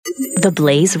The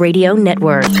Blaze Radio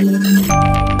Network.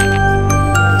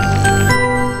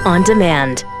 On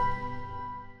demand.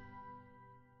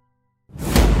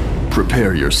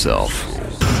 Prepare yourself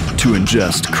to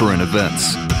ingest current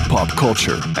events, pop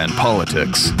culture, and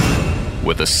politics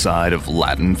with a side of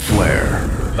Latin flair.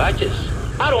 Badges?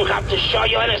 I don't have to show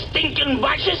you any stinking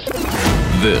badges.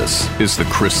 This is the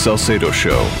Chris Salcedo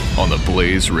Show on the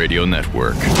Blaze Radio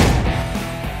Network.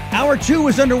 Hour 2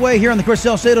 is underway here on the Chris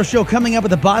Salcedo Show. Coming up at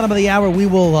the bottom of the hour, we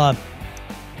will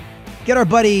get our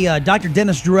buddy Dr.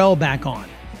 Dennis Durrell back on.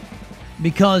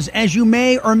 Because as you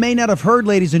may or may not have heard,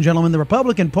 ladies and gentlemen, the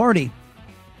Republican Party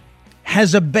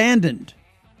has abandoned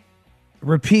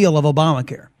repeal of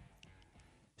Obamacare.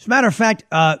 As a matter of fact,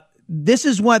 this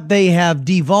is what they have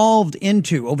devolved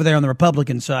into over there on the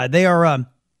Republican side. They are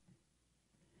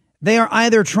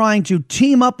either trying to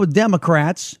team up with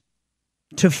Democrats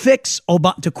to fix,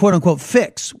 to quote unquote,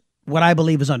 fix what I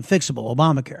believe is unfixable,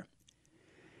 Obamacare.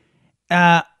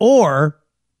 Or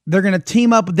they're going to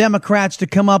team up with Democrats to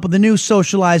come up with a new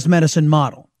socialized medicine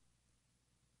model.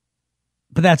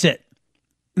 But that's it.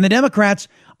 And the Democrats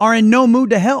are in no mood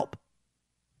to help.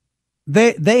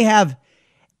 They have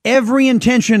every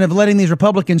intention of letting these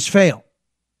Republicans fail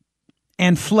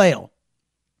and flail.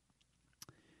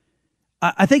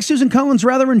 I think Susan Collins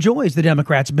rather enjoys the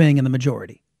Democrats being in the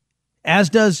majority,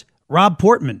 as does Rob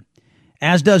Portman,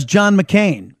 as does John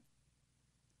McCain,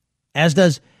 as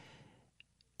does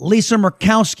Lisa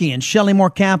Murkowski and Shelley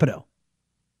Moore Capito.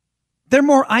 They're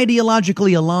more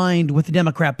ideologically aligned with the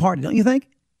Democrat Party, don't you think?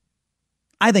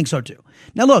 I think so too.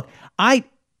 Now look,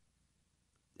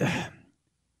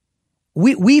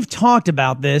 we've talked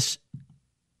about this.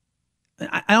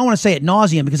 I don't want to say ad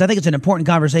nauseum because I think it's an important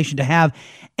conversation to have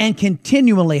and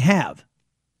continually have.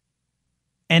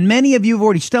 And many of you have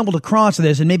already stumbled across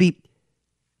this, and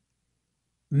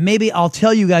maybe I'll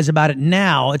tell you guys about it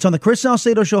now. It's on the Chris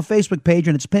Salcedo Show Facebook page,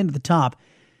 and it's pinned at the top.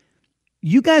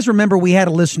 You guys remember we had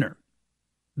a listener.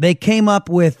 They came up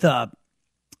with a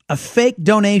fake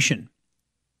donation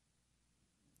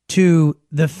to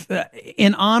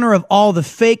in honor of all the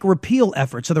fake repeal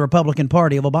efforts of the Republican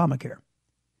Party of Obamacare.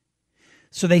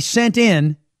 So they sent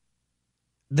in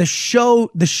the show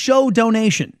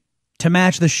donation to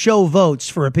match the show votes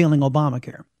for repealing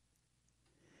Obamacare.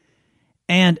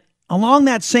 And along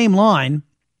that same line,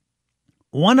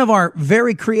 one of our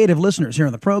very creative listeners here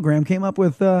on the program came up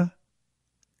with a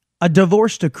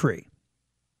divorce decree.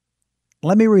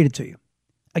 Let me read it to you.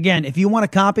 Again, if you want a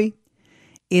copy,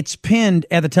 it's pinned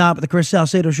at the top of the Chris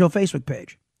Salcedo Show Facebook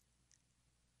page.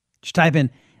 Just type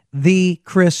in The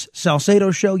Chris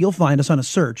Salcedo Show. You'll find us on a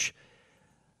search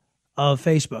of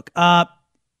Facebook.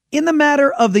 In the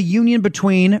matter of the union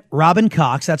between Robin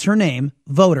Cox, that's her name,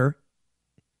 voter,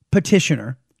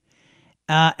 petitioner,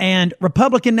 and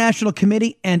Republican National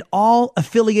Committee and all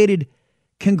affiliated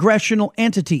congressional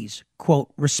entities,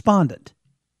 quote, respondent.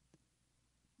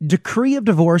 Decree of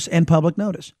divorce and public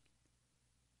notice.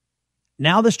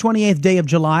 Now this 28th day of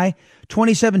July,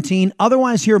 2017,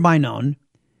 otherwise hereby known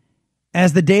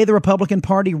as the day the Republican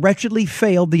Party wretchedly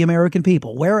failed the American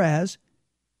people. Whereas,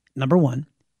 number one,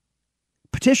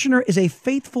 petitioner is a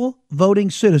faithful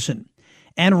voting citizen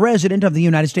and resident of the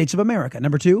United States of America.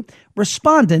 Number two,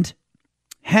 respondent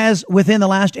has within the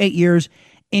last 8 years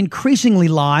increasingly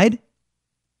lied,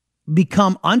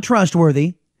 become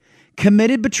untrustworthy,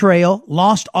 committed betrayal,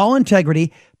 lost all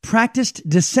integrity, practiced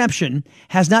deception,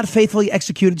 has not faithfully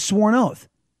executed sworn oath.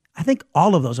 I think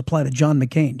all of those apply to John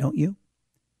McCain, don't you?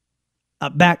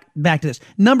 Back to this.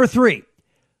 Number three,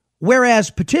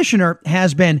 whereas petitioner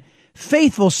has been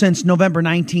faithful since November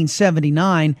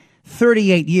 1979,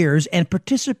 38 years, and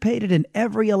participated in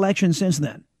every election since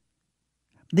then.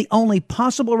 The only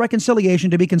possible reconciliation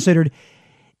to be considered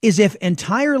is if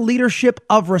entire leadership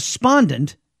of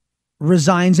respondent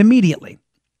resigns immediately.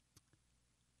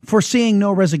 Foreseeing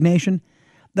no resignation,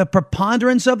 the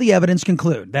preponderance of the evidence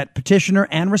conclude that petitioner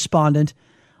and respondent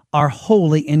are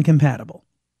wholly incompatible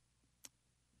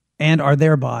and are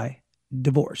thereby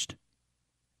divorced.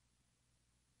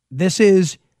 This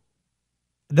is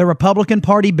the Republican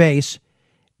Party base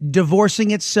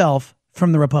divorcing itself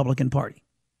from the Republican Party.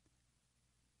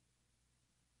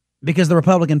 Because the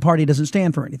Republican Party doesn't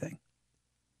stand for anything.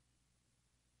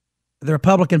 The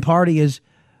Republican Party is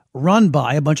run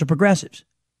by a bunch of progressives.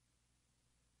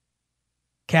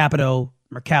 Capito,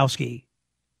 Murkowski,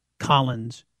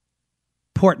 Collins,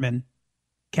 Portman,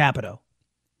 Capito.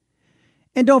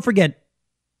 And don't forget,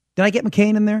 did I get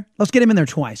McCain in there? Let's get him in there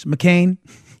twice. McCain,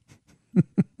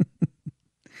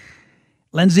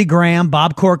 Lindsey Graham,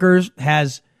 Bob Corker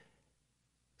has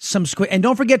and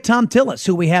don't forget Tom Tillis,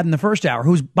 who we had in the first hour,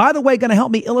 who's, by the way, going to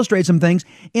help me illustrate some things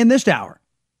in this hour.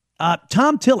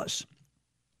 Tom Tillis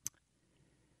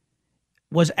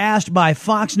was asked by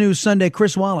Fox News Sunday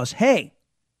Chris Wallace, hey,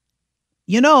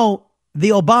 you know, the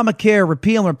Obamacare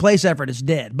repeal and replace effort is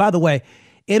dead. By the way,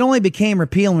 it only became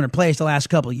repeal and replace the last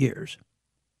couple of years.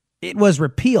 It was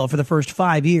repeal for the first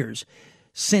 5 years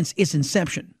since its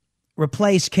inception.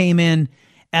 Replace came in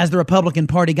as the Republican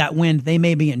Party got wind they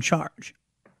may be in charge.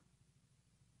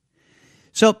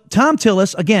 So Tom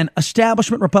Tillis, again,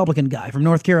 establishment Republican guy from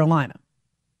North Carolina,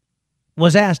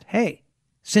 was asked, hey,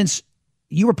 since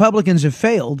you Republicans have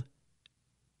failed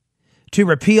to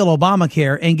repeal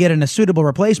Obamacare and get a suitable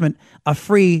replacement, a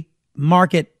free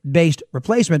market-based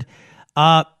replacement,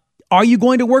 are you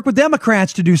going to work with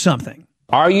Democrats to do something?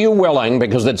 Are you willing,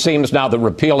 because it seems now that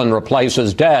repeal and replace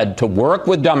is dead, to work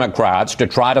with Democrats to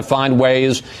try to find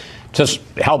ways to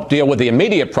help deal with the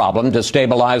immediate problem, to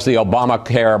stabilize the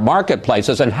Obamacare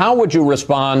marketplaces? And how would you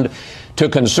respond to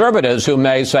conservatives who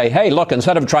may say, hey, look,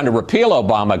 instead of trying to repeal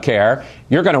Obamacare,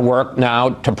 you're going to work now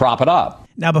to prop it up?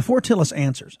 Now, before Tillis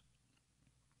answers,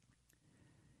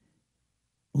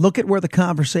 look at where the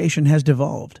conversation has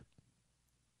devolved.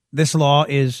 This law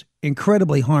is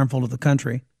incredibly harmful to the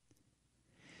country,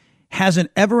 has an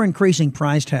ever-increasing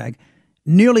price tag.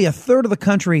 Nearly a third of the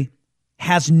country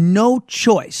has no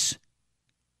choice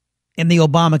in the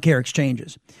Obamacare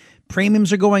exchanges.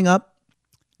 Premiums are going up.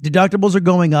 Deductibles are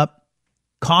going up.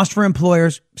 Cost for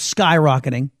employers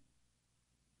skyrocketing.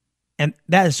 And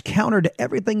that is counter to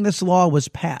everything this law was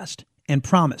passed and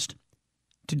promised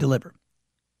to deliver.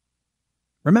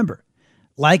 Remember,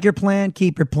 like your plan,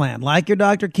 keep your plan. Like your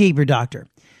doctor, keep your doctor.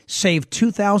 Save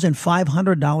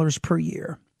 $2,500 per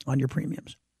year on your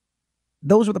premiums.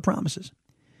 Those are the promises.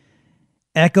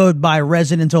 Echoed by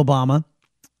President Obama,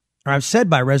 or I've said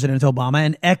by President Obama,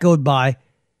 and echoed by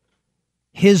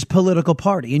his political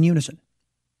party in unison.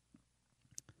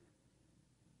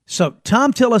 So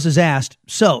Tom Tillis is asked,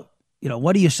 so,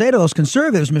 what do you say to those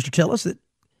conservatives, Mr. Tillis, that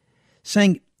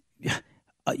saying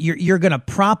you're going to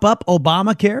prop up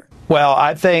Obamacare? Well,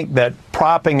 I think that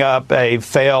propping up a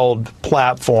failed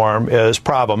platform is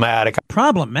problematic.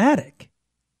 Problematic?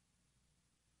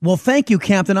 Well, thank you,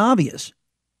 Captain Obvious.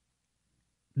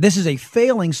 This is a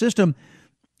failing system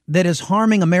that is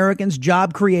harming Americans'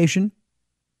 job creation,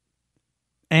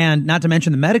 and not to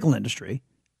mention the medical industry.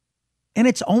 And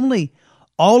it's only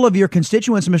all of your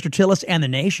constituents, Mr. Tillis, and the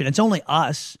nation. It's only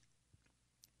us.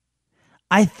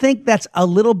 I think that's a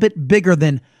little bit bigger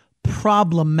than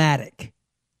problematic.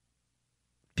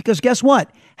 Because guess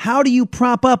what? How do you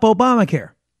prop up Obamacare?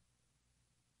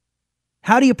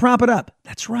 How do you prop it up?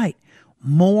 That's right.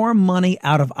 More money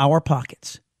out of our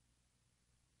pockets.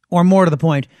 Or more to the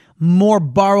point, more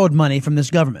borrowed money from this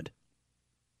government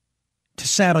to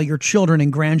saddle your children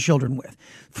and grandchildren with.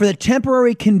 For the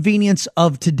temporary convenience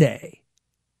of today,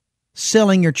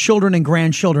 selling your children and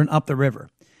grandchildren up the river.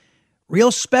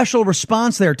 Real special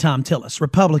response there, Tom Tillis,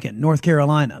 Republican, North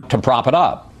Carolina. To prop it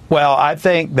up. Well, I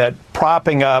think that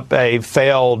propping up a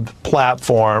failed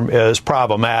platform is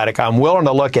problematic. I'm willing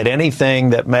to look at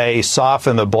anything that may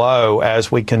soften the blow as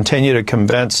we continue to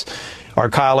convince our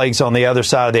colleagues on the other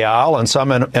side of the aisle and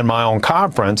some in my own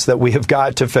conference that we have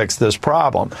got to fix this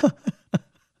problem.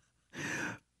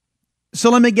 So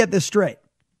let me get this straight.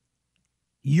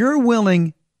 You're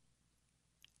willing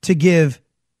to give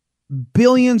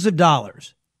billions of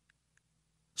dollars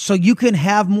so you can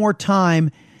have more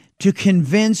time to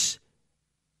convince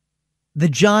the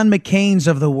John McCains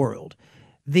of the world,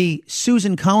 the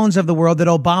Susan Collins of the world, that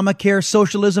Obamacare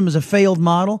socialism is a failed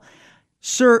model?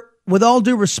 Sir, with all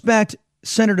due respect,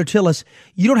 Senator Tillis,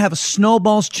 you don't have a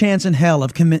snowball's chance in hell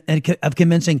of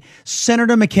convincing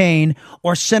Senator McCain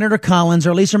or Senator Collins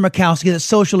or Lisa Murkowski that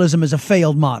socialism is a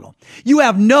failed model. You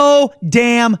have no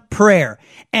damn prayer.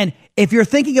 And if you're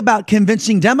thinking about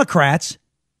convincing Democrats,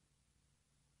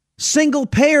 single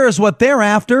payer is what they're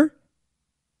after.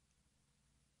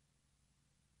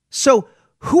 So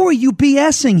who are you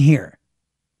BSing here,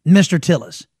 Mr.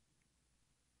 Tillis?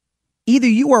 Either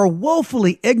you are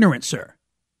woefully ignorant, sir,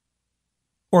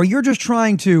 or you're just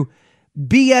trying to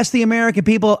BS the American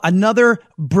people another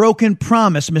broken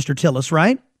promise, Mr. Tillis,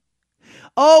 right?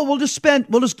 Oh, we'll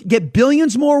just get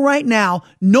billions more right now,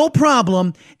 no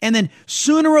problem. And then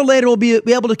sooner or later we'll be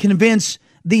able to convince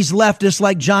these leftists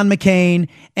like John McCain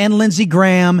and Lindsey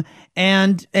Graham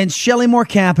and Shelley Moore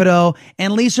Capito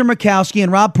and Lisa Murkowski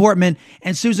and Rob Portman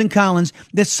and Susan Collins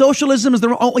that socialism is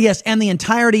and the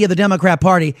entirety of the Democrat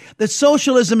Party, that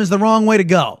socialism is the wrong way to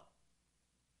go.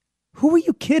 Who are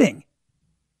you kidding?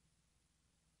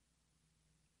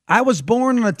 I was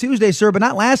born on a Tuesday, sir, but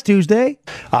not last Tuesday.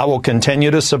 I will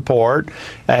continue to support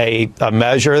a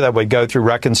measure that would go through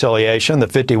reconciliation, the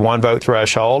 51 vote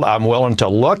threshold. I'm willing to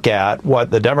look at what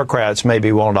the Democrats may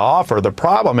be willing to offer. The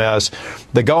problem is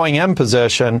the going in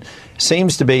position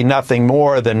seems to be nothing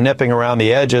more than nipping around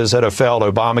the edges at a failed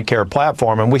Obamacare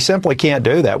platform, and we simply can't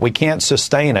do that. We can't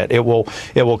sustain it. It will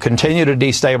continue to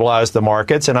destabilize the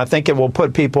markets, and I think it will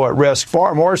put people at risk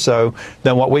far more so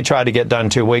than what we tried to get done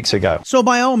 2 weeks ago. So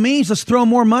by all means, let's throw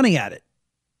more money at it.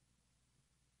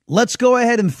 Let's go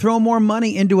ahead and throw more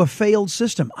money into a failed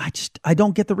system. I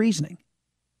don't get the reasoning.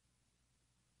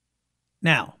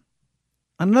 Now,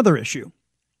 another issue,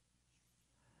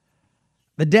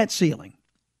 the debt ceiling.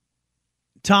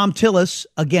 Tom Tillis,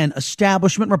 again,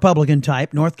 establishment Republican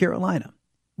type, North Carolina,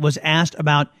 was asked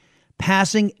about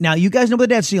passing. Now, you guys know what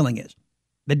the debt ceiling is.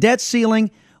 The debt ceiling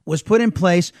was put in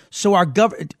place so our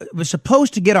government was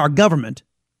supposed to get our government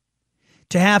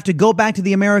to have to go back to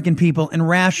the American people and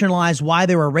rationalize why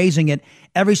they were raising it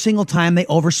every single time they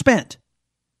overspent,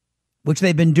 which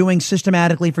they've been doing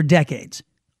systematically for decades,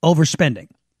 overspending.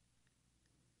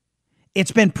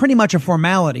 It's been pretty much a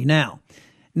formality now.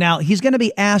 Now, he's going to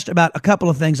be asked about a couple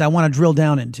of things I want to drill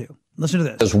down into. Listen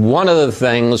to this. One of the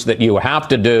things that you have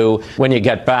to do when you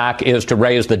get back is to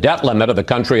raise the debt limit, or the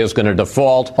country is going to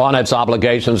default on its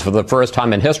obligations for the first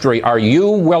time in history. Are you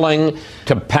willing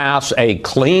to pass a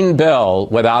clean bill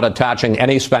without attaching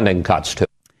any spending cuts to it?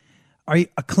 Are you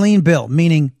a clean bill,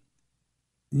 meaning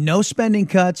no spending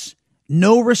cuts,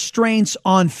 no restraints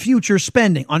on future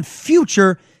spending,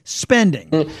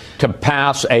 To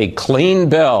pass a clean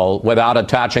bill without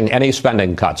attaching any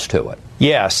spending cuts to it?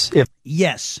 Yes.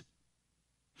 Yes.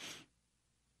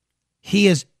 He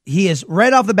is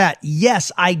right off the bat.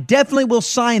 Yes, I definitely will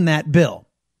sign that bill.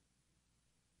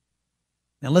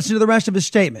 Now listen to the rest of his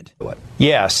statement.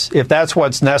 Yes, if that's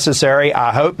what's necessary,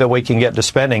 I hope that we can get to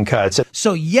spending cuts.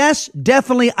 So yes,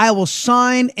 definitely I will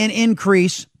sign an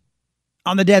increase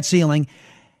on the debt ceiling.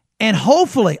 And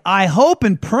hopefully, I hope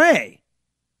and pray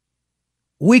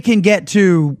we can get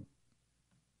to,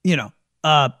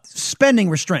 spending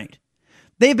restraint.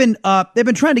 They've been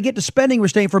trying to get to spending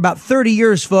restraint for about 30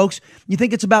 years, folks. You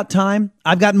think it's about time?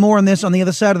 I've got more on this on the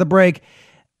other side of the break.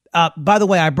 By the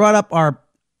way, I brought up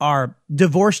our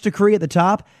divorce decree at the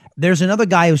top. There's another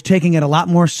guy who's taking it a lot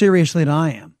more seriously than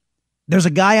I am. There's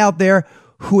a guy out there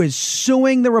who is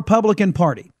suing the Republican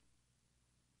Party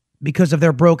because of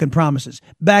their broken promises.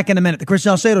 Back in a minute. The Chris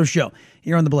Salcedo Show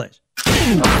here on The Blaze.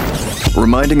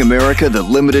 Reminding America that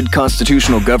limited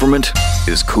constitutional government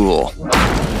is cool.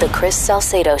 The Chris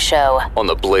Salcedo Show On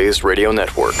the Blaze Radio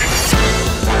Network.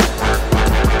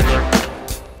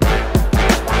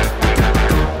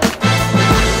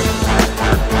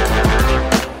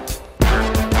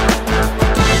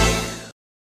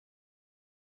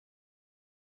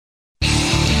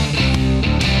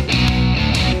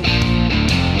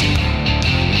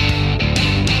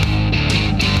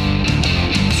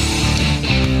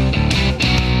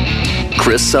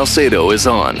 Chris Salcedo is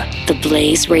on the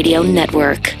Blaze Radio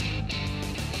Network.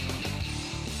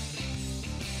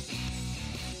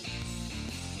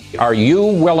 Are you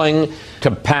willing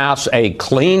to pass a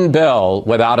clean bill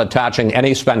without attaching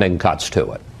any spending cuts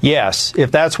to it? Yes,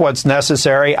 if that's what's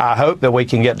necessary, I hope that we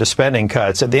can get to spending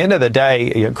cuts. At the end of the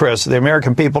day, Chris, the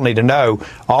American people need to know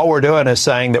all we're doing is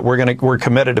saying that we're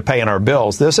committed to paying our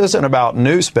bills. This isn't about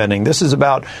new spending. This is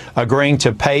about agreeing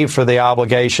to pay for the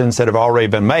obligations that have already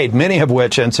been made, many of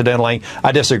which, incidentally,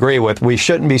 I disagree with. We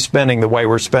shouldn't be spending the way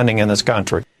we're spending in this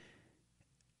country.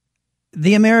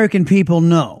 The American people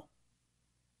know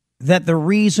that the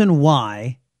reason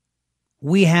why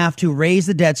we have to raise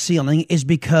the debt ceiling is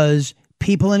because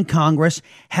people in Congress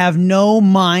have no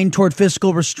mind toward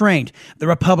fiscal restraint. The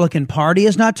Republican Party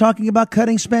is not talking about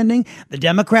cutting spending. The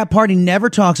Democrat Party never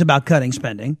talks about cutting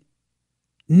spending.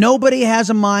 Nobody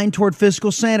has a mind toward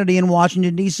fiscal sanity in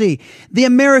Washington, D.C. The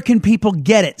American people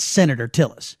get it, Senator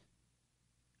Tillis.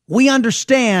 We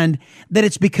understand that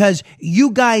it's because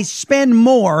you guys spend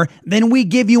more than we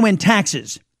give you in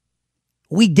taxes.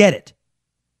 We get it.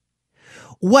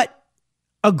 What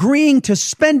agreeing to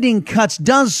spending cuts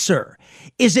does, sir,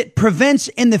 is it prevents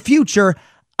in the future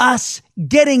us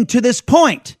getting to this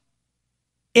point.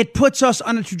 It puts us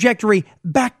on a trajectory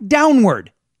back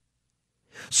downward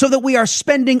so that we are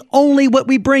spending only what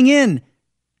we bring in,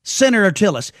 Senator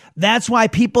Tillis. That's why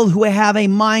people who have a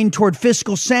mind toward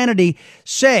fiscal sanity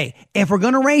say, if we're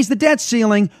going to raise the debt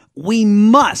ceiling, we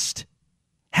must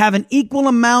have an equal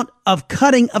amount of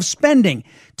cutting of spending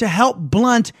to help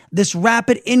blunt this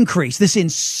rapid increase, this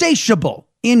insatiable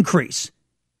increase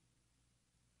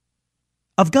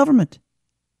of government.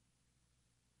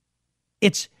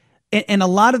 It's And a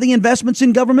lot of the investments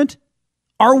in government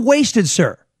are wasted,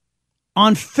 sir,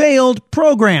 on failed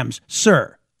programs,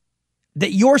 sir,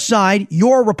 that your side,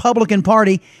 your Republican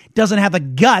Party, doesn't have the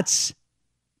guts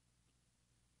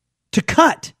to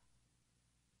cut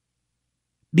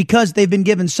because they've been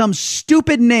given some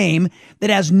stupid name that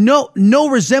has no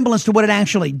resemblance to what it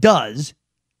actually does.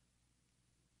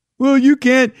 Well, you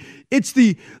can't. It's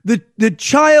the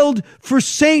Child for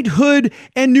Sainthood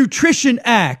and Nutrition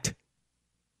Act.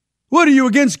 What are you,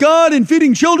 against God and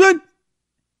feeding children?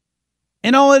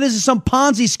 And all it is some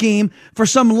Ponzi scheme for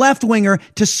some left-winger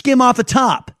to skim off the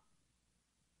top.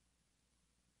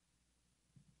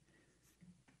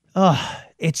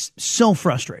 It's so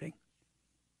frustrating.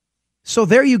 So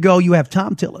there you go. You have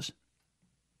Thom Tillis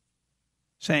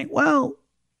saying, well,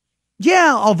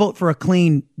 yeah, I'll vote for a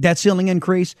clean debt ceiling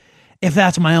increase if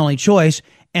that's my only choice.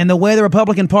 And the way the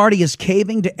Republican Party is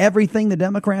caving to everything the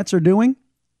Democrats are doing,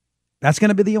 that's going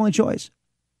to be the only choice.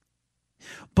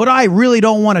 But I really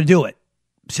don't want to do it,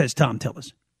 says Thom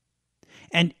Tillis.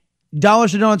 And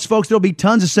dollars to donuts, folks, there'll be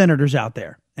tons of senators out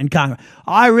there in Congress.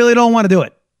 I really don't want to do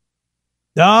it.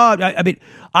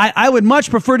 I would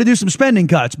much prefer to do some spending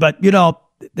cuts, but,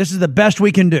 this is the best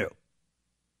we can do.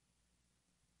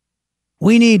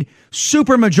 We need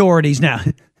super majorities now.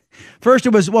 First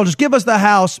it was, well, just give us the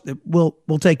House. We'll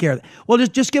take care of it. Well,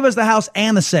 just give us the House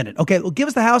and the Senate. Okay, well, give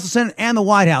us the House, the Senate, and the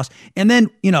White House. And then,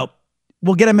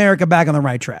 we'll get America back on the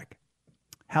right track.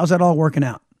 How's that all working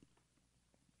out?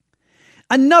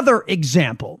 Another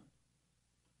example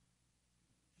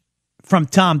from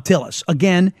Thom Tillis.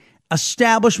 Again,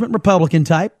 establishment Republican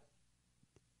type.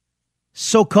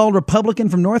 So-called Republican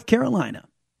from North Carolina.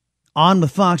 On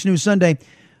with Fox News Sunday,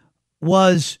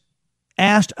 was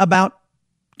asked about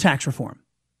tax reform.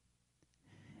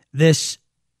 This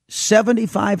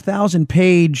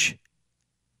 75,000-page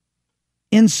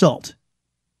insult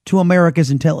to America's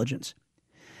intelligence.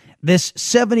 This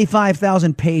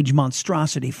 75,000-page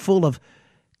monstrosity full of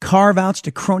carve-outs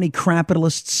to crony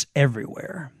capitalists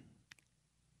everywhere.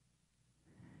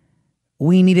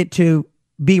 We need it to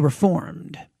be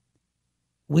reformed.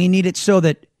 We need it so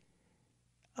that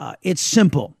it's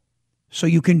simple, so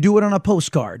you can do it on a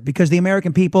postcard, because the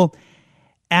American people,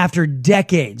 after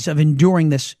decades of enduring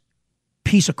this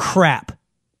piece of crap,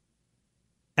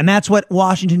 and that's what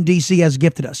Washington, D.C. has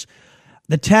gifted us.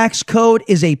 The tax code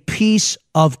is a piece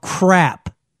of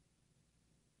crap,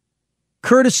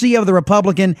 courtesy of the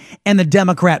Republican and the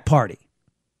Democrat Party.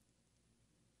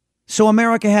 So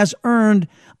America has earned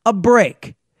a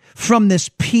break from this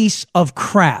piece of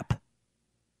crap.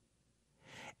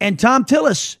 And Thom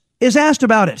Tillis is asked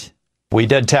about it. We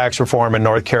did tax reform in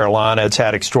North Carolina. It's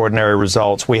had extraordinary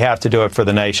results. We have to do it for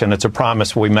the nation. It's a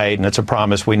promise we made, and it's a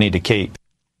promise we need to keep.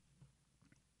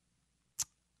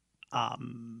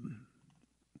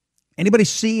 Anybody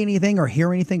see anything or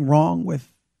hear anything wrong with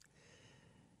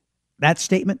that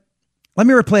statement? Let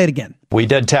me replay it again. We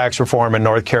did tax reform in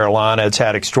North Carolina. It's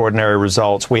had extraordinary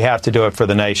results. We have to do it for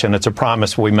the nation. It's a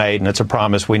promise we made, and it's a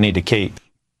promise we need to keep.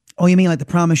 Oh, you mean like the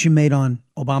promise you made on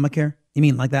Obamacare? You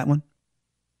mean like that one?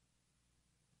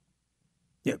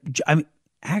 Yeah, I mean,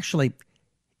 actually,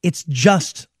 it's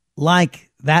just like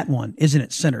that one, isn't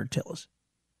it, Senator Tillis?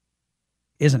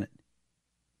 Isn't it?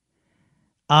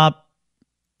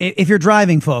 If you're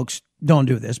driving, folks, don't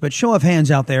do this, but show of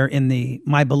hands out there in the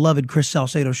my beloved Chris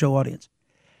Salcedo show audience.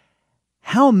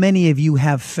 How many of you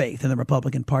have faith in the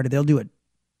Republican Party? They'll do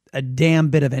a damn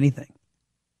bit of anything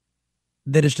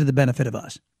that is to the benefit of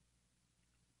us.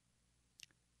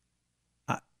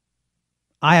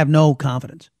 I have no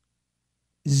confidence.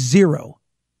 Zero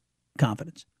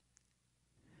confidence.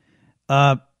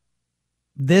 The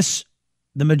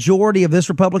majority of this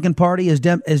Republican Party is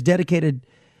dedicated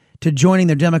to joining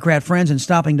their Democrat friends and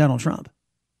stopping Donald Trump.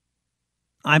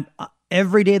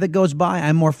 Every day that goes by,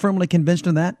 I'm more firmly convinced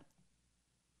of that.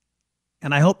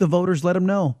 And I hope the voters let them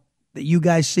know that you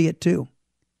guys see it too.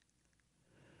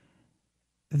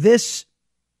 This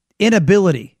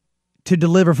inability to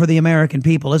deliver for the American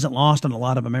people isn't lost on a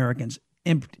lot of Americans,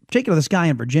 in particular this guy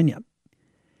in Virginia.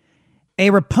 A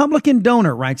Republican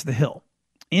donor, writes The Hill,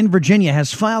 in Virginia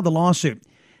has filed a lawsuit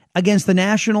against the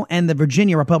national and the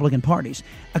Virginia Republican parties,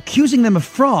 accusing them of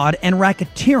fraud and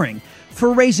racketeering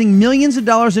for raising millions of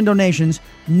dollars in donations,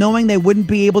 knowing they wouldn't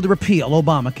be able to repeal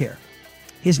Obamacare.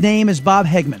 His name is Bob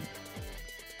Hegman.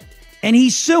 And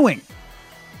he's suing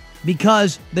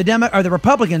because the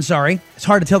Republicans, it's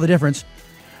hard to tell the difference.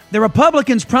 The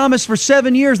Republicans promised for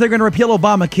 7 years they're going to repeal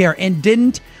Obamacare and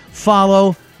didn't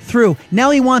follow through.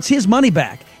 Now he wants his money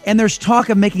back. And there's talk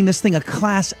of making this thing a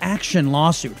class action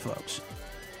lawsuit, folks.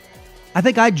 I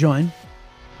think I'd join.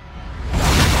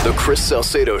 The Chris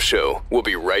Salcedo Show will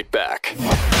be right back.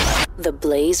 The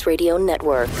Blaze Radio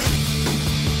Network.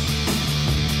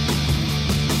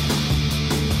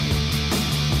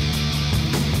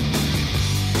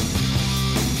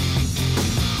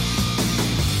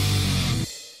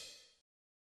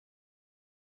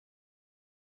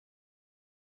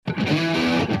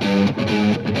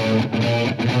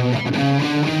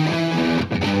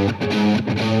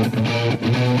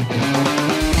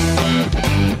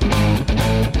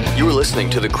 You are listening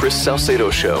to The Chris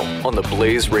Salcedo Show on the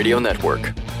Blaze Radio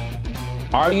Network.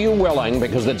 Are you willing,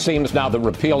 because it seems now that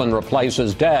repeal and replace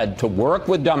is dead, to work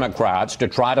with Democrats to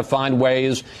try to find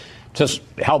ways to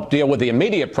help deal with the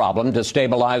immediate problem, to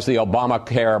stabilize the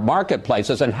Obamacare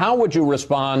marketplaces? And how would you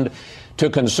respond to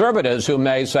conservatives who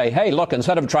may say, hey, look,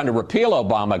 instead of trying to repeal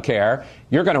Obamacare,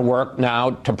 you're going to work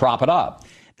now to prop it up?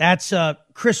 That's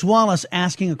Chris Wallace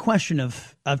asking a question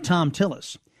of Tom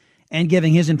Tillis and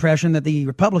giving his impression that the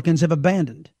Republicans have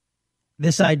abandoned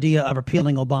this idea of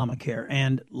repealing Obamacare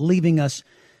and leaving us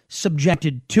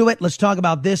subjected to it. Let's talk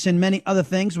about this and many other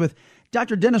things with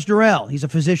Dr. Dennis Durrell. He's a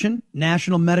physician,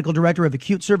 National Medical Director of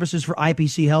Acute Services for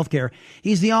IPC Healthcare.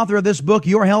 He's the author of this book,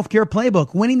 Your Healthcare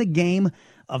Playbook, Winning the Game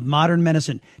of Modern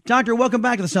Medicine. Doctor, welcome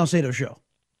back to the Salcedo Show.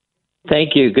 Thank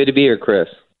you. Good to be here, Chris.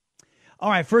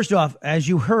 All right, first off, as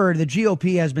you heard, the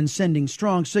GOP has been sending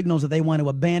strong signals that they want to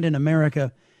abandon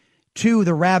America to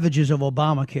the ravages of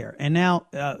Obamacare. And now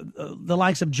the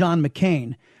likes of John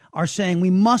McCain are saying we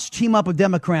must team up with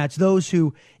Democrats, those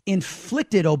who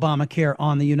inflicted Obamacare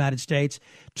on the United States,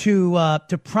 to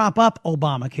prop up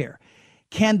Obamacare.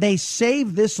 Can they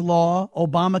save this law,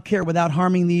 Obamacare, without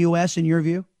harming the U.S., in your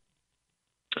view?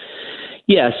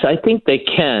 Yes, I think they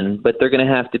can, but they're going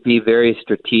to have to be very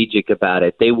strategic about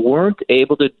it. They weren't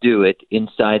able to do it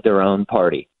inside their own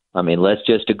party. I mean, let's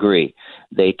just agree.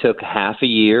 They took half a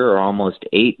year or almost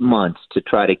 8 months to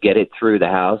try to get it through the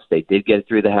House. They did get it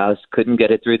through the House, couldn't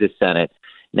get it through the Senate.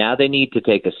 Now they need to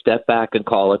take a step back and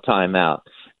call a timeout.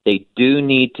 They do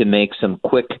need to make some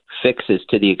quick fixes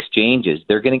to the exchanges.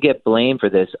 They're going to get blamed for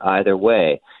this either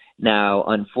way. Now,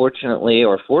 unfortunately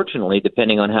or fortunately,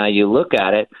 depending on how you look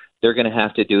at it, they're going to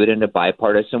have to do it in a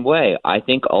bipartisan way. I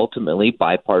think ultimately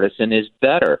bipartisan is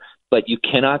better. But you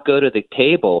cannot go to the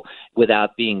table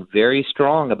without being very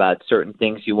strong about certain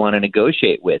things you want to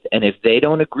negotiate with. And if they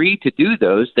don't agree to do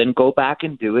those, then go back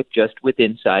and do it just with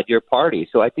inside your party.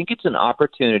 So I think it's an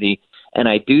opportunity, and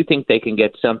I do think they can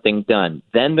get something done.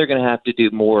 Then they're going to have to do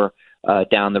more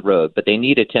down the road. But they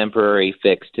need a temporary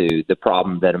fix to the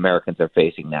problem that Americans are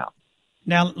facing now.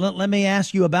 Now, let me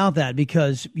ask you about that,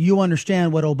 because you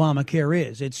understand what Obamacare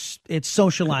is. It's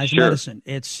socialized Sure. medicine.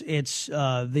 It's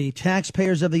the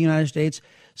taxpayers of the United States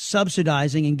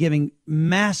subsidizing and giving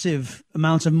massive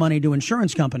amounts of money to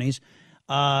insurance companies,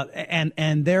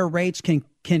 and their rates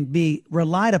can be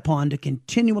relied upon to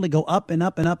continually go up and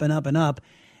up and up and up and up,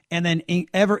 and then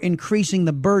ever increasing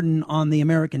the burden on the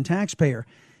American taxpayer.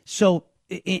 So,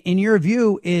 in your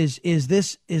view, is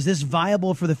this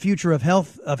viable for the future of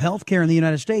healthcare in the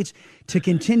United States to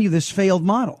continue this failed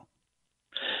model?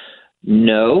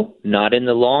 No, not in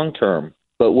the long term.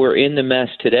 But we're in the mess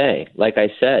today. Like I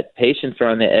said, patients are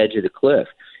on the edge of the cliff.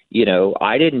 You know,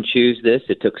 I didn't choose this.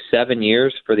 It took 7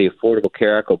 years for the Affordable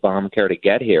Care Act, Obamacare, to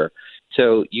get here.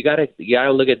 So you got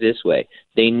to look at it this way.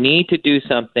 They need to do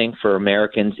something for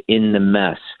Americans in the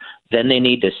mess. Then they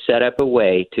need to set up a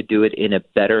way to do it in a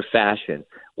better fashion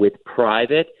with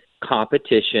private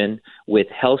competition, with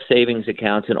health savings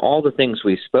accounts, and all the things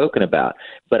we've spoken about.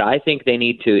 But I think they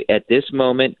need to, at this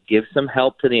moment, give some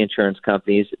help to the insurance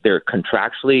companies. They're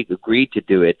contractually agreed to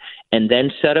do it, and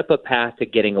then set up a path to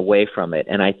getting away from it.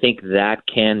 And I think that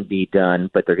can be done,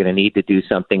 but they're going to need to do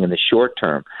something in the short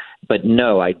term. But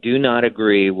no, I do not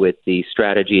agree with the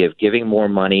strategy of giving more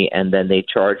money and then they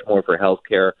charge more for health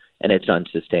care, and it's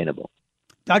unsustainable.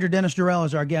 Dr. Dennis Durrell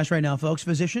is our guest right now, folks.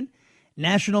 Physician,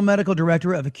 National Medical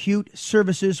Director of Acute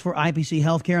Services for IPC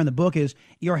Healthcare, and the book is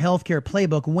Your Healthcare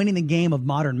Playbook, Winning the Game of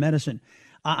Modern Medicine.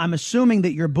 I'm assuming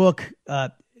that your book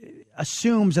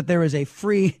assumes that there is a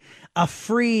free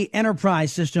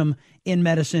enterprise system in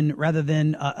medicine rather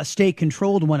than a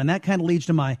state-controlled one, and that kind of leads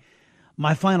to my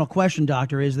final question,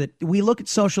 Doctor, is that we look at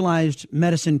socialized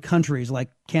medicine countries like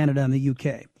Canada and the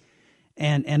UK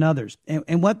and others,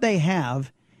 and what they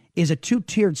have is a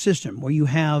two-tiered system where you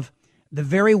have the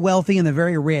very wealthy and the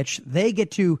very rich. They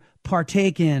get to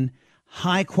partake in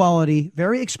high quality,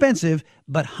 very expensive,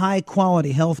 but high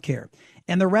quality health care.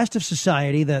 And the rest of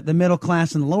society, the middle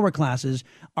class and the lower classes,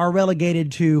 are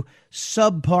relegated to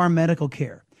subpar medical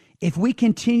care. If we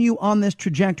continue on this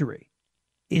trajectory,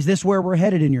 is this where we're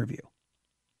headed in your view?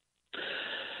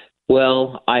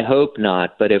 Well, I hope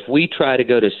not. But if we try to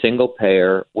go to single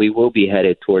payer, we will be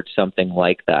headed towards something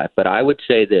like that. But I would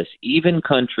say this, even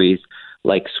countries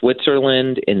like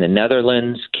Switzerland, in the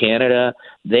Netherlands, Canada,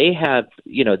 they have,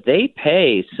 they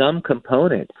pay some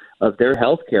component of their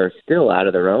health care still out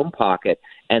of their own pocket,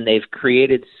 and they've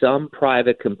created some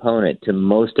private component to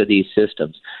most of these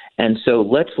systems. And so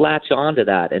let's latch on to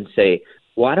that and say,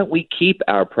 why don't we keep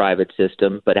our private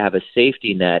system but have a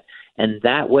safety net? And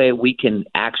that way we can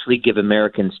actually give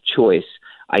Americans choice.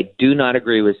 I do not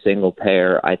agree with single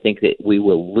payer. I think that we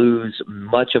will lose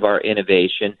much of our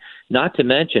innovation, not to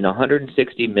mention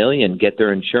 160 million get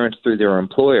their insurance through their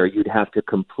employer. You'd have to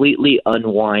completely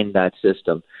unwind that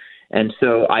system. And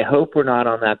so I hope we're not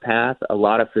on that path. A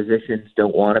lot of physicians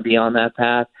don't want to be on that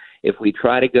path. If we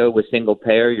try to go with single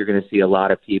payer, you're going to see a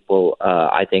lot of people,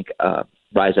 I think,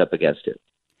 rise up against it.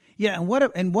 Yeah,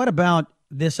 and what about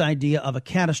this idea of a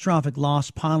catastrophic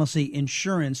loss policy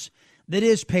insurance that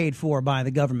is paid for by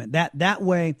the government? That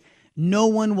way, no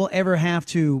one will ever have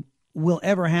to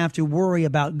worry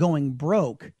about going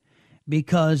broke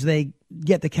because they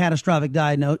get the catastrophic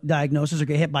diagnosis or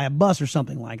get hit by a bus or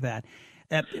something like that.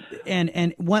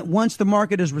 And once the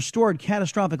market is restored,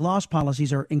 catastrophic loss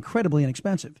policies are incredibly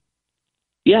inexpensive.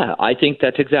 Yeah, I think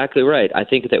that's exactly right. I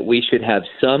think that we should have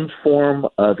some form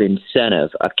of incentive,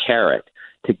 a carrot,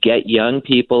 to get young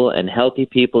people and healthy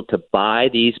people to buy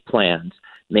these plans,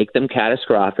 make them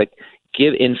catastrophic.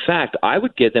 In fact, I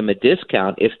would give them a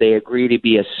discount if they agree to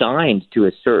be assigned to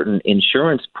a certain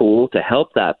insurance pool to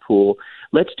help that pool.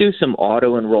 Let's do some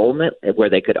auto enrollment where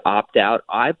they could opt out.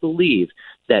 I believe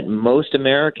that most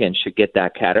Americans should get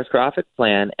that catastrophic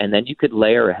plan, and then you could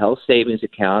layer a health savings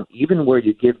account, even where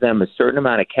you give them a certain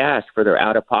amount of cash for their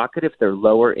out-of-pocket if they're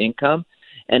lower income.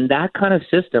 And that kind of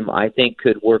system, I think,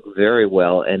 could work very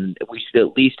well, and we should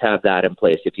at least have that in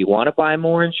place. If you want to buy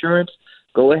more insurance,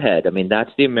 go ahead. I mean,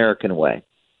 that's the American way.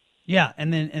 Yeah,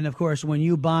 and of course, when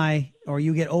you buy or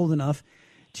you get old enough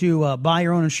to buy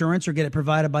your own insurance or get it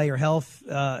provided by your health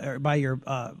or by your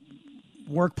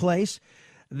workplace,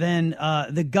 then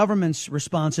the government's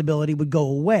responsibility would go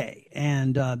away,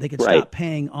 and they could stop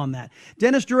paying on that.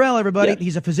 Dennis Durrell, everybody. Yes.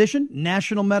 He's a physician,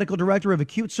 National Medical Director of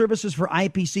Acute Services for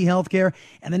IPC Healthcare,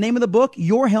 and the name of the book,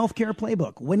 Your Healthcare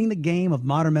Playbook, Winning the Game of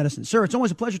Modern Medicine. Sir, it's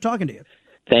always a pleasure talking to you.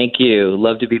 Thank you.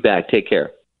 Love to be back. Take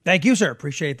care. Thank you, sir.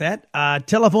 Appreciate that.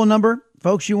 Telephone number,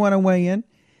 folks, you want to weigh in,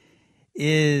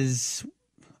 is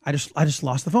I just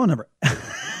lost the phone number.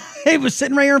 It was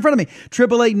sitting right here in front of me.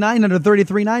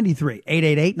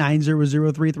 888-900-3393.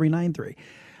 888-900-3393.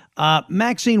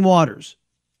 Maxine Waters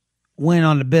went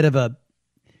on a bit of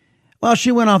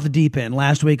she went off the deep end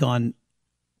last week on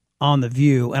The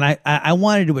View, and I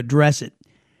wanted to address it.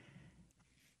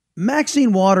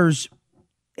 Maxine Waters,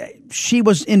 she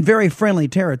was in very friendly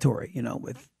territory,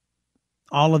 with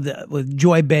with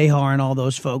Joy Behar and all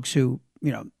those folks who,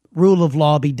 rule of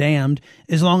law be damned,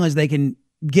 as long as they can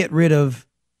get rid of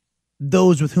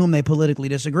those with whom they politically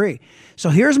disagree. So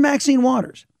here's Maxine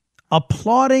Waters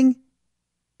applauding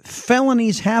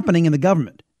felonies happening in the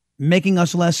government, making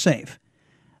us less safe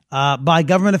by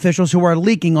government officials who are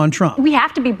leaking on Trump. We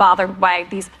have to be bothered by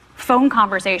these phone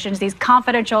conversations, these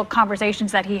confidential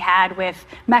conversations that he had with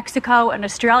Mexico and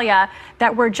Australia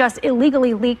that were just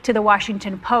illegally leaked to the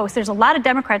Washington Post. There's a lot of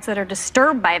Democrats that are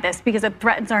disturbed by this because it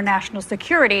threatens our national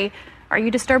security. Are you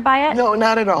disturbed by it? No,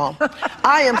 not at all.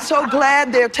 I am so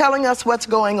glad they're telling us what's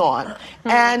going on.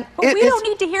 And but we don't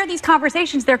need to hear these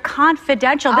conversations. They're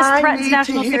confidential. This threatens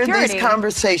national security. I need to hear these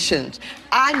conversations.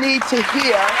 I need to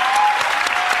hear.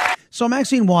 So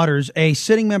Maxine Waters, a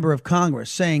sitting member of Congress,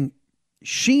 saying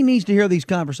she needs to hear these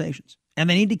conversations and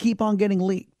they need to keep on getting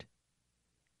leaked,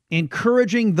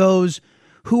 encouraging those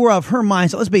who are of her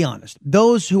mindset. Let's be honest.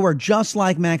 Those who are just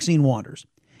like Maxine Waters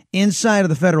inside of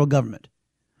the federal government,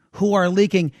 who are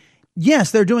leaking.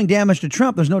 Yes, they're doing damage to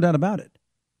Trump. There's no doubt about it.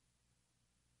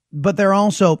 But they're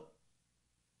also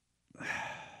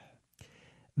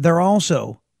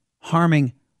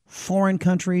harming foreign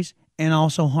countries and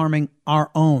also harming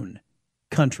our own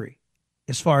country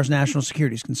as far as national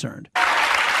security is concerned.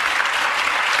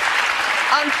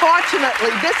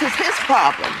 Unfortunately, this is his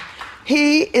problem.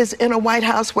 He is in a White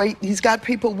House where he's got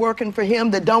people working for him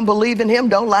that don't believe in him,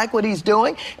 don't like what he's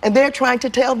doing, and they're trying to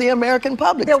tell the American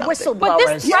public they're something.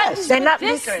 whistleblowers. Yes. They're not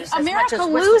this leakers. America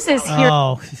loses here.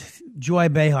 Oh, Joy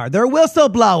Behar. They're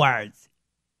whistleblowers.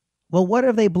 Well, what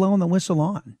have they blown the whistle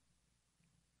on,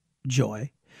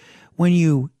 Joy? When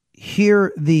you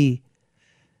hear the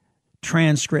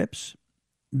transcripts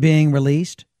being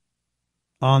released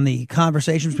on the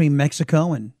conversations between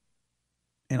Mexico and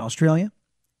Australia,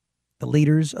 the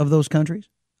leaders of those countries,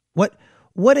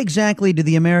 What exactly do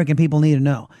the American people need to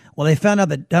know? Well, they found out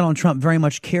that Donald Trump very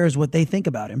much cares what they think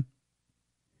about him.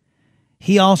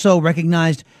 He also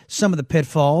recognized some of the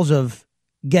pitfalls of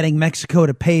getting Mexico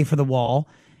to pay for the wall.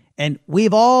 And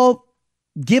we've all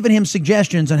given him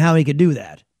suggestions on how he could do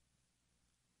that.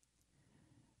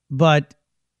 But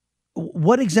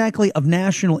what exactly of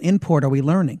national import are we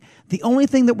learning? The only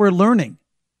thing that we're learning,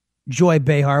 Joy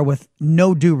Behar, with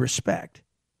no due respect,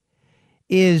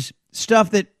 is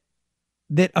stuff that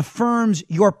affirms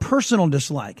your personal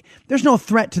dislike. There's no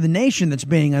threat to the nation that's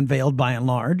being unveiled by and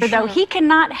large. Though he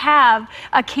cannot have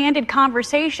a candid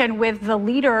conversation with the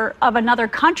leader of another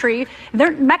country.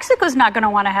 Mexico's not going to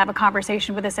want to have a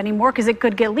conversation with us anymore because it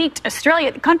could get leaked.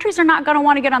 Australia, countries are not going to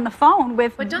want to get on the phone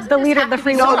with the leader of the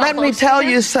free world. No, let me tell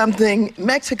you something.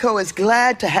 Mexico is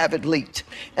glad to have it leaked.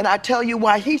 And I tell you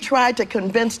why. He tried to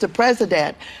convince the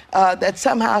president that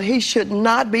somehow he should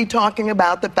not be talking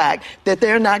about the fact that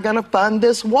they're not going to fund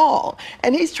this wall.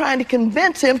 And he's trying to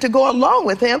convince him to go along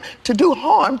with him to do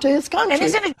harm to his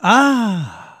country.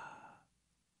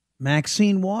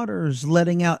 Maxine Waters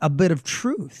letting out a bit of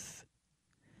truth.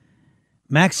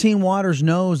 Maxine Waters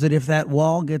knows that if that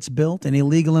wall gets built and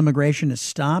illegal immigration is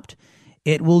stopped,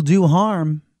 it will do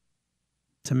harm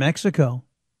to Mexico.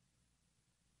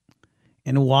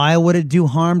 And why would it do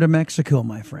harm to Mexico,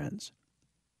 my friends?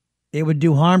 It would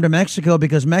do harm to Mexico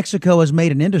because Mexico has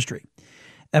made an industry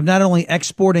of not only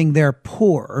exporting their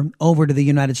poor over to the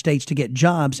United States to get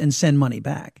jobs and send money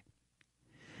back,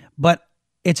 but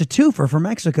it's a twofer for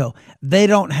Mexico. They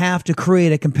don't have to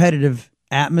create a competitive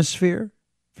atmosphere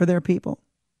for their people,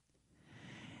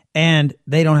 and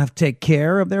they don't have to take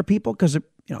care of their people because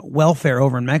welfare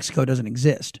over in Mexico doesn't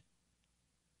exist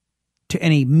to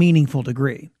any meaningful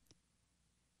degree.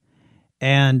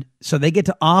 And so they get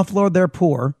to offload their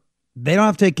poor. They don't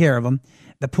have to take care of them.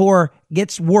 The poor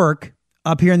gets work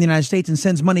up here in the United States and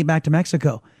sends money back to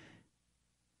Mexico,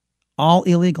 all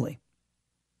illegally.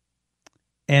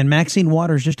 And Maxine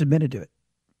Waters just admitted to it,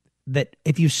 that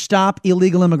if you stop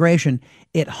illegal immigration,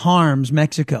 it harms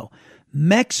Mexico.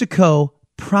 Mexico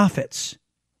profits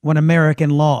when American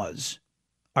laws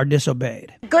are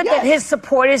disobeyed. Good that his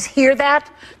supporters hear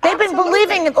that. They've been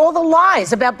believing all the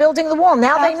lies about building the wall.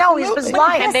 Now they know he's been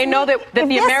lying. And they know that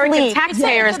the American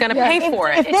taxpayer is going to pay for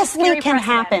it. If this leak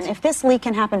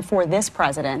can happen for this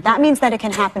president, that means that it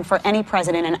can happen for any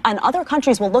president. And other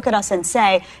countries will look at us and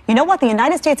say, you know what, the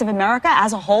United States of America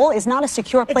as a whole is not a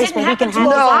secure place where we can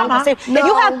have Obama. No,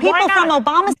 you have people from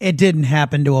Obama. It didn't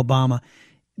happen to Obama.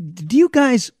 Do you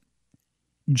guys...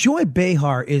 Joy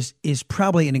Behar is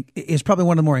probably one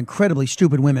of the more incredibly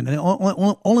stupid women. And the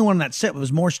only one on that set that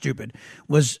was more stupid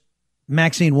was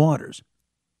Maxine Waters.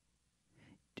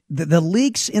 The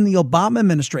leaks in the Obama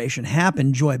administration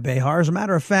happened, Joy Behar. As a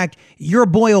matter of fact, your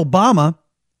boy Obama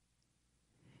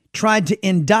tried to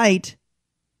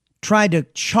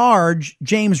charge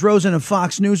James Rosen of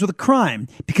Fox News with a crime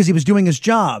because he was doing his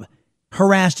job,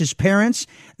 harassed his parents.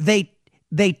 They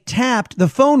tapped the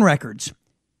phone records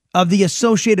of the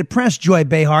Associated Press. Joy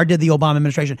Behar did the Obama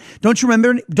administration. Don't you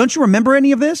remember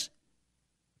any of this?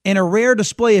 In a rare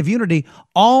display of unity,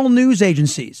 all news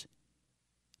agencies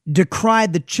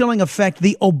decried the chilling effect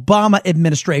the Obama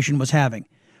administration was having,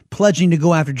 pledging to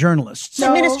go after journalists. The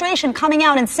administration coming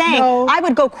out and saying, I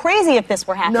would go crazy if this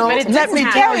were happening. No, but let me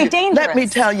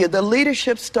dangerous. tell you, the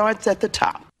leadership starts at the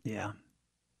top. Yeah,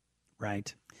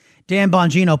 right. Dan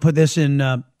Bongino put this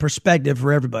in perspective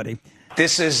for everybody.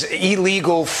 This is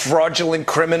illegal, fraudulent,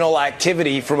 criminal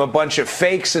activity from a bunch of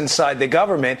fakes inside the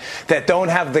government that don't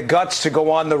have the guts to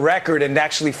go on the record and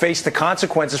actually face the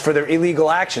consequences for their illegal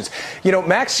actions. You know,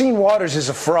 Maxine Waters is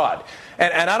a fraud.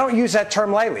 And I don't use that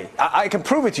term lightly. I can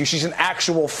prove it to you. She's an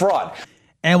actual fraud.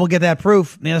 And we'll get that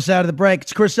proof on the other side of the break.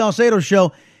 It's Chris Salcedo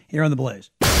Show here on The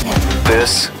Blaze.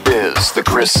 This is the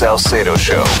Chris Salcedo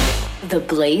Show. The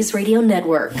Blaze Radio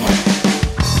Network.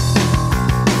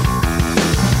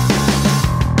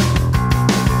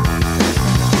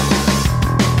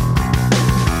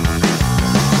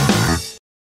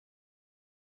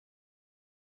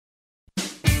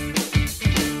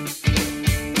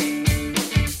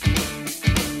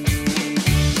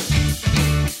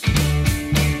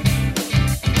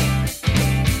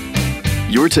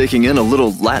 You're taking in a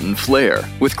little Latin flair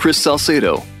with Chris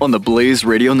Salcedo on the Blaze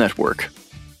Radio Network.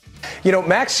 You know,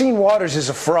 Maxine Waters is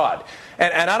a fraud.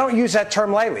 And I don't use that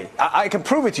term lightly. I can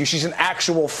prove it to you. She's an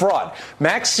actual fraud.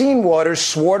 Maxine Waters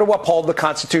swore to uphold the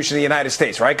Constitution of the United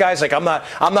States, right, guys? Like, I'm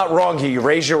not wrong here. You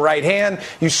raise your right hand.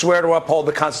 You swear to uphold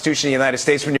the Constitution of the United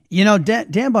States.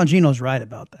 Dan Bongino's right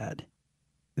about that.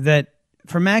 That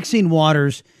for Maxine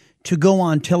Waters to go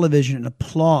on television and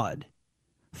applaud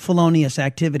felonious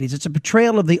activities. It's a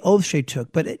betrayal of the oath she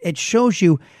took, but it shows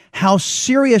you how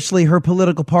seriously her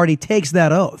political party takes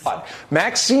that oath.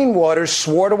 Maxine Waters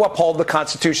swore to uphold the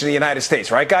Constitution of the United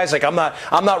States, right, guys? Like, I'm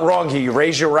not wrong here. You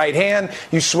raise your right hand,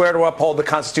 you swear to uphold the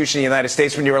Constitution of the United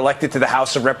States when you're elected to the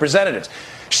House of Representatives.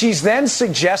 She's then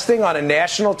suggesting on a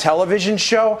national television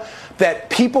show that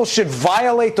people should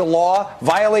violate the law,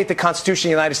 violate the Constitution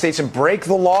of the United States and break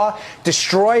the law,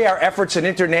 destroy our efforts in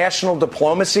international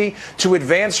diplomacy to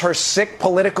advance her sick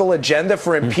political agenda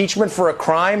for impeachment for a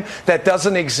crime that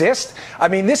doesn't exist. I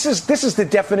mean, this is the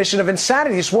definition of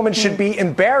insanity. This woman should be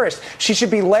embarrassed. She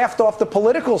should be laughed off the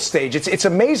political stage. It's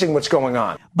amazing what's going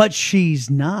on. But she's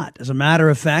not. As a matter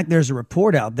of fact, there's a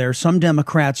report out there. Some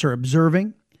Democrats are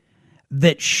observing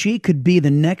that she could be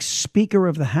the next Speaker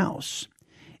of the House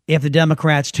if the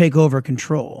Democrats take over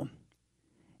control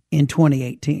in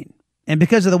 2018. And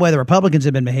because of the way the Republicans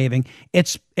have been behaving,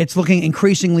 it's looking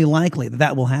increasingly likely that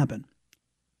that will happen.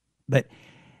 But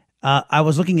I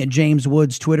was looking at James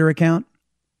Wood's Twitter account,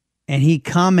 and he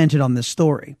commented on this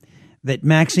story that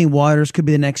Maxine Waters could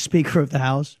be the next Speaker of the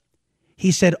House.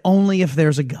 He said, only if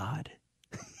there's a God.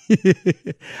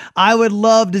 I would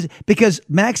love to, because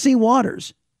Maxine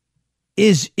Waters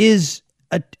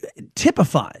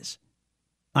typifies,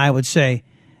 I would say,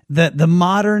 the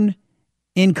modern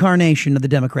incarnation of the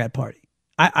Democrat Party.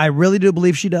 I really do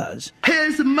believe she does.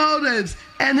 His motives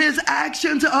and his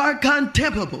actions are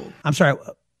contemptible. I'm sorry,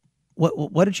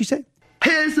 what did she say?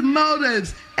 His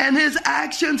motives and his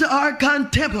actions are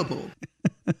contemptible.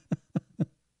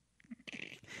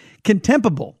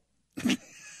 Contemptible.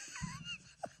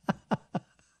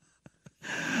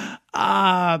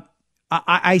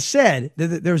 I said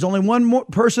that there was only one more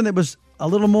person that was a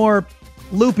little more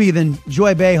loopy than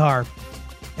Joy Behar,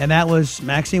 and that was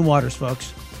Maxine Waters,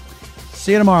 folks.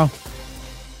 See you tomorrow.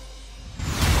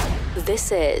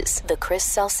 This is the Chris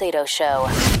Salcedo Show.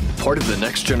 Part of the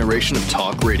next generation of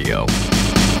talk radio.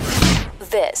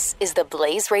 This is the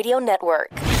Blaze Radio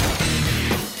Network.